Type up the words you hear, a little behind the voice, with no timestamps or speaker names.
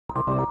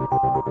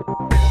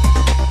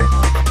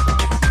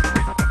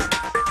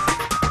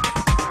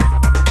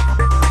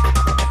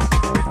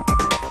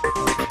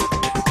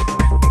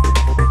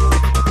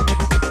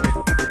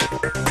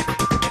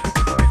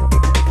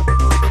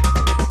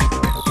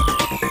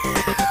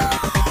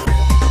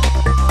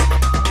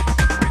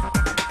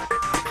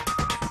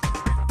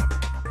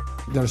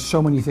There's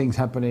so many things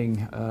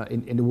happening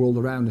in the world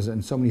around us,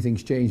 and so many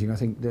things changing. I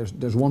think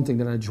there's one thing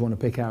that I just want to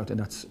pick out, and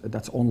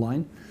that's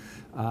online.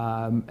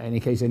 And in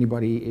case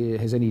anybody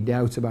has any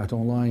doubts about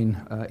online,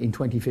 in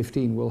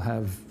 2015 we'll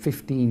have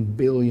 15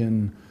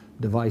 billion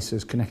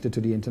devices connected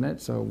to the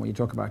internet. So when you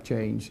talk about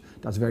change,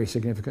 that's very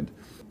significant.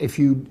 If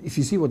you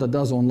see what that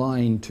does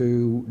online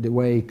to the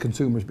way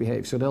consumers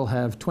behave, so they'll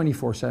have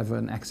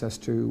 24/7 access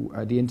to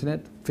the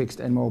internet, fixed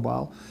and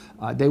mobile.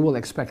 They will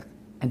expect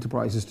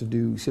enterprises to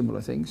do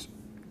similar things.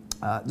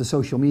 The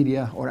social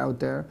media are out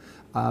there,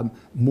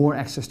 more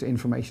access to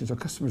information, so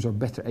customers are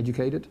better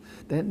educated.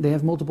 They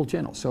have multiple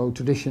channels, so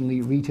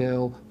traditionally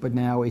retail, but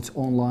now it's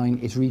online,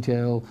 it's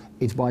retail,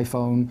 it's by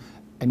phone,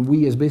 and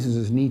we as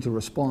businesses need to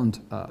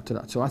respond to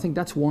that. So I think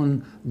that's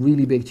one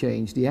really big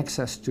change, the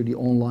access to the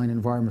online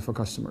environment for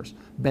customers,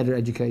 better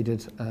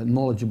educated,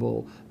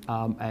 knowledgeable,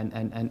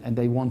 and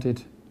they want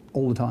it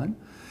all the time.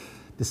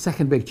 The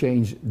second big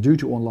change due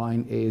to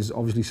online is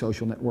obviously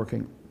social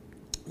networking.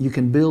 You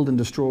can build and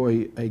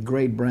destroy a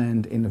great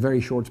brand in a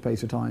very short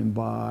space of time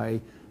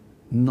by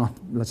not,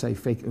 let's say,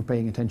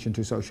 paying attention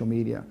to social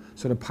media.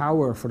 So the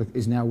power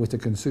is now with the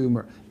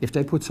consumer. If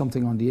they put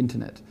something on the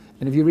internet,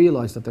 and if you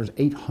realize that there's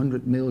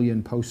 800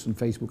 million posts on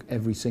Facebook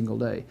every single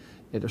day,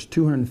 there's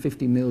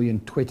 250 million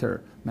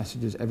Twitter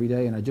messages every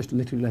day, and I just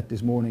literally let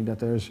this morning that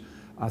there's,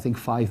 I think,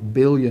 5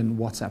 billion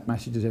WhatsApp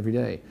messages every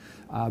day.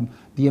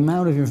 The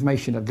amount of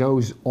information that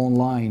goes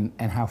online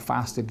and how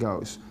fast it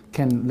goes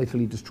can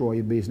literally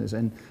destroy a business,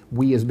 and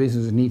we as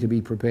businesses need to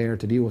be prepared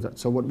to deal with that.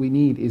 So what we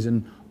need is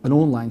an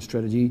online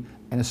strategy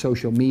and a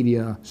social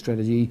media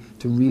strategy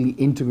to really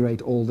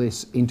integrate all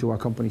this into our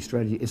company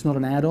strategy. It's not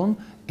an add-on,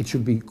 it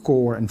should be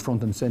core and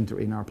front and center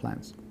in our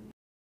plans.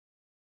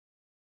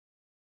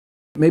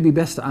 Maybe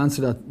best to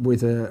answer that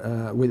with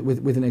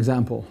an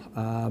example,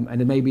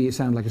 and it may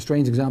sound like a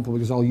strange example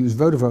because I'll use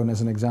Vodafone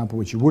as an example,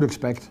 which you would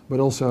expect,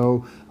 but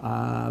also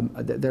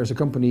there's a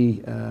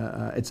company,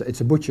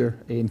 it's a butcher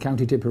in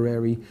County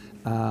Tipperary,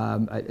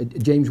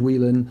 James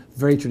Whelan,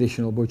 very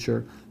traditional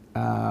butcher.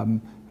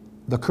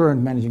 The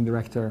current managing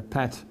director,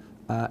 Pat,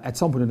 at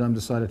some point in time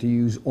decided to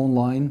use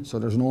online, so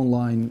there's an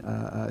online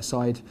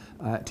site,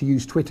 to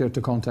use Twitter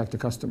to contact the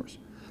customers.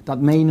 That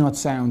may not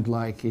sound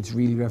like it's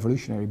really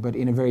revolutionary, but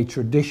in a very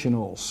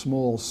traditional,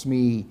 small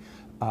SME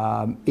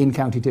in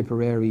County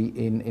Tipperary,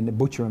 in the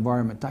butcher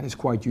environment, that is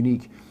quite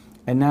unique.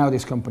 And now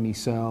this company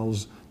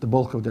sells the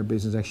bulk of their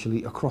business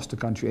actually across the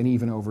country and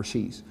even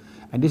overseas.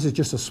 And this is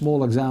just a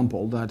small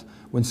example that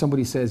when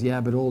somebody says, yeah,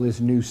 but all this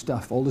new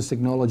stuff, all this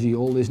technology,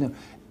 all this new,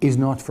 is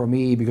not for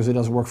me because it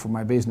doesn't work for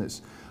my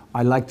business.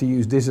 I like to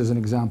use this as an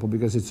example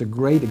because it's a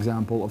great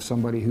example of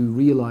somebody who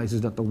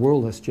realizes that the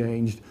world has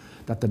changed,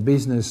 that the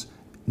business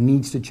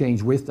needs to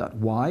change with that.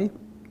 Why?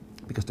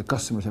 Because the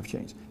customers have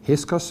changed.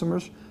 His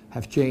customers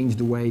have changed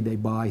the way they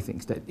buy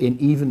things,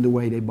 and even the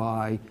way they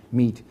buy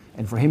meat.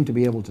 And for him to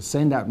be able to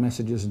send out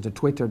messages into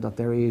Twitter that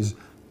there is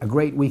a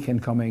great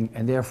weekend coming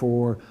and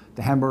therefore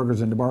the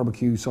hamburgers and the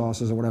barbecue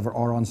sauces or whatever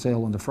are on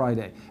sale on the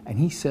Friday. And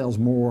he sells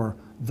more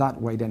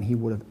that way than he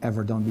would have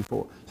ever done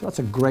before. So that's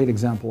a great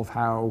example of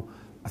how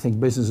I think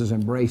businesses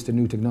embrace the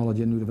new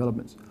technology and new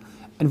developments.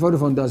 And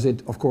Vodafone does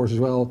it, of course, as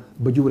well,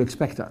 but you would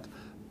expect that.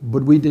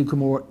 But we take a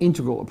more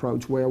integral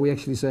approach where we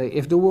actually say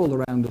if the world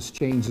around us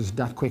changes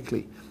that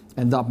quickly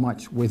and that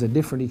much with a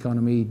different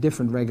economy,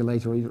 different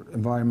regulatory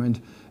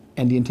environment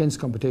and the intense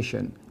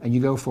competition, and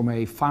you go from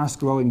a fast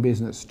growing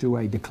business to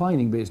a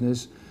declining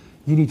business,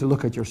 you need to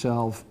look at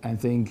yourself and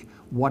think,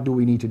 what do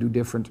we need to do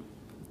different?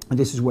 And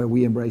this is where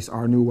we embrace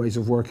our new ways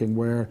of working,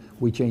 where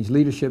we change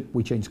leadership,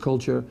 we change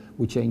culture,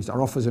 we changed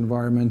our office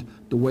environment,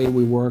 the way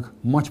we work,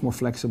 much more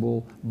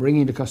flexible,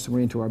 bringing the customer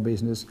into our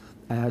business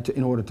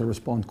in order to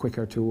respond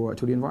quicker to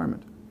the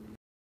environment.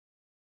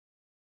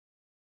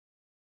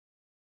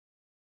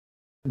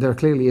 There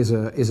clearly is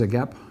a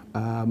gap,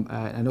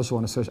 and also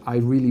on a search, I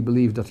really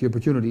believe that the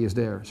opportunity is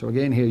there. So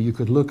again, here you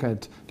could look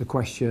at the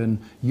question,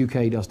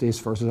 UK does this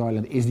versus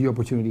Ireland. Is the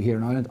opportunity here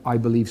in Ireland? I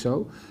believe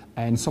so,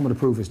 and some of the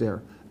proof is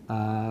there.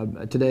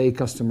 Today,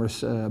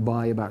 customers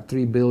buy about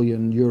 3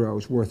 billion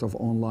euros worth of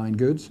online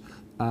goods,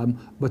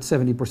 but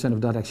 70% of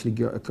that actually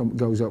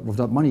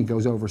that money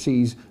goes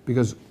overseas,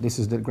 because this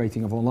is the great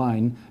thing of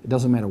online. It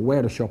doesn't matter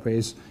where the shop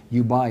is,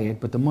 you buy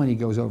it, but the money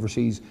goes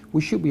overseas.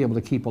 We should be able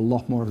to keep a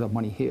lot more of that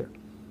money here.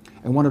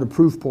 And one of the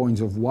proof points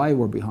of why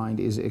we're behind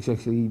is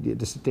actually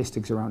the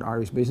statistics around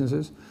Irish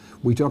businesses.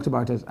 We talked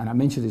about it, and I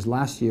mentioned this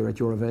last year at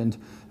your event.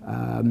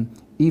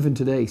 Even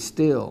today,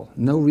 still,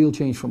 no real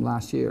change from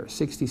last year.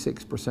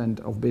 66%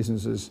 of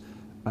businesses,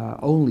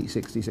 only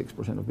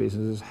 66% of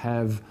businesses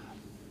have,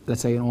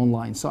 let's say, an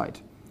online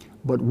site.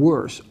 But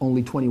worse,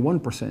 only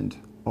 21%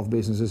 of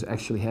businesses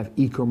actually have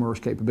e-commerce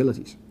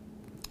capabilities.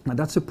 Now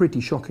that's a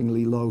pretty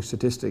shockingly low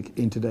statistic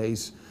in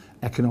today's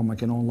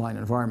economic and online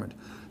environment.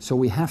 So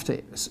we have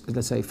to,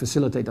 let's say,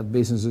 facilitate that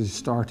businesses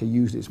start to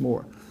use this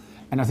more.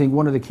 And I think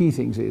one of the key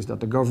things is that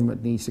the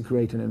government needs to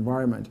create an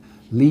environment,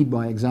 lead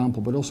by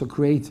example, but also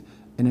create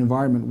an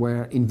environment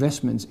where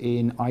investments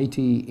in IT,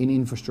 in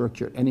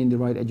infrastructure, and in the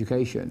right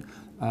education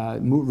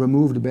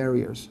remove the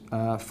barriers,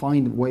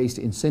 find ways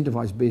to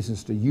incentivize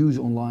business to use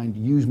online,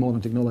 use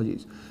modern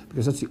technologies,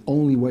 because that's the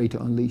only way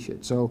to unleash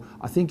it. So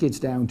I think it's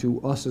down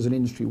to us as an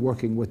industry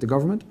working with the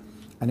government,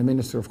 and the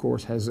Minister, of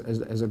course, has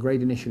a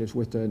great initiatives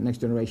with the Next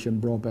Generation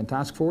Broadband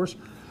Task Force,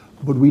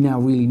 but we now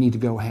really need to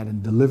go ahead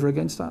and deliver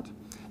against that.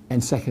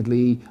 And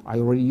secondly, I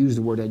already used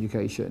the word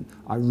education.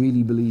 I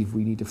really believe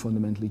we need to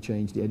fundamentally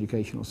change the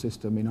educational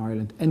system in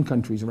Ireland and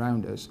countries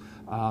around us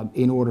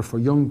in order for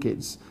young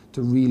kids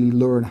to really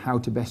learn how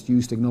to best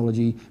use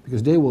technology,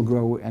 because they will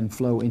grow and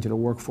flow into the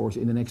workforce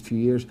in the next few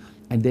years,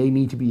 and they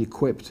need to be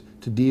equipped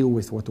to deal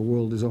with what the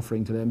world is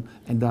offering to them,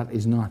 and that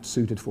is not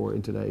suited for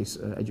in today's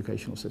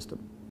educational system.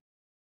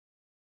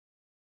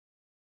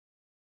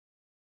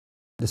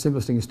 The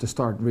simplest thing is to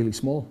start really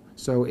small.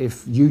 So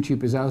if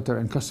YouTube is out there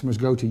and customers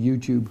go to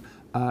YouTube,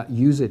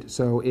 use it.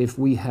 So if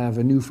we have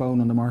a new phone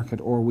on the market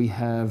or we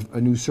have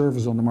a new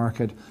service on the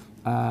market,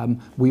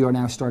 we are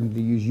now starting to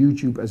use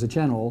YouTube as a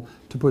channel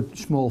to put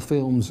small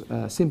films,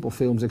 simple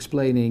films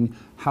explaining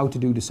how to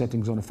do the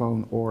settings on a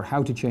phone, or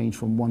how to change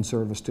from one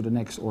service to the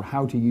next, or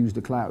how to use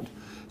the cloud.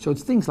 So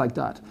it's things like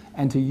that.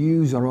 And to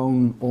use our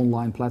own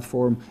online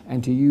platform,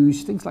 and to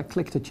use things like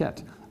click to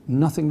chat.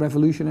 Nothing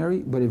revolutionary,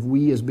 but if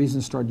we as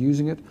business start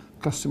using it,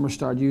 customers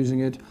start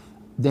using it,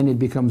 then it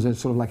becomes a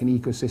sort of like an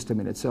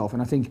ecosystem in itself.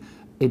 And I think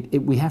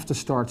we have to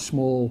start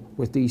small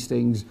with these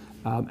things,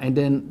 and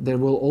then there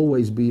will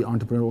always be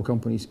entrepreneurial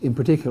companies, in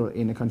particular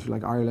in a country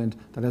like Ireland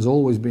that has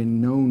always been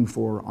known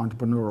for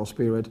entrepreneurial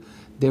spirit.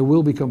 There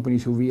will be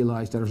companies who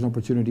realize there's an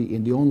opportunity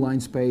in the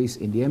online space,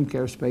 in the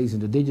M-care space,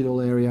 in the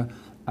digital area,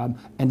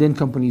 and then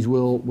companies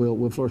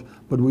will flourish.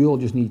 But we all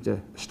just need to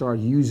start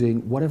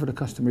using whatever the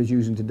customer is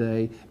using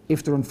today.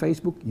 If they're on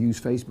Facebook,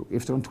 use Facebook.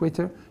 If they're on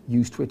Twitter,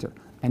 use Twitter.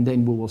 And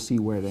then we will see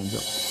where it ends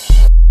up.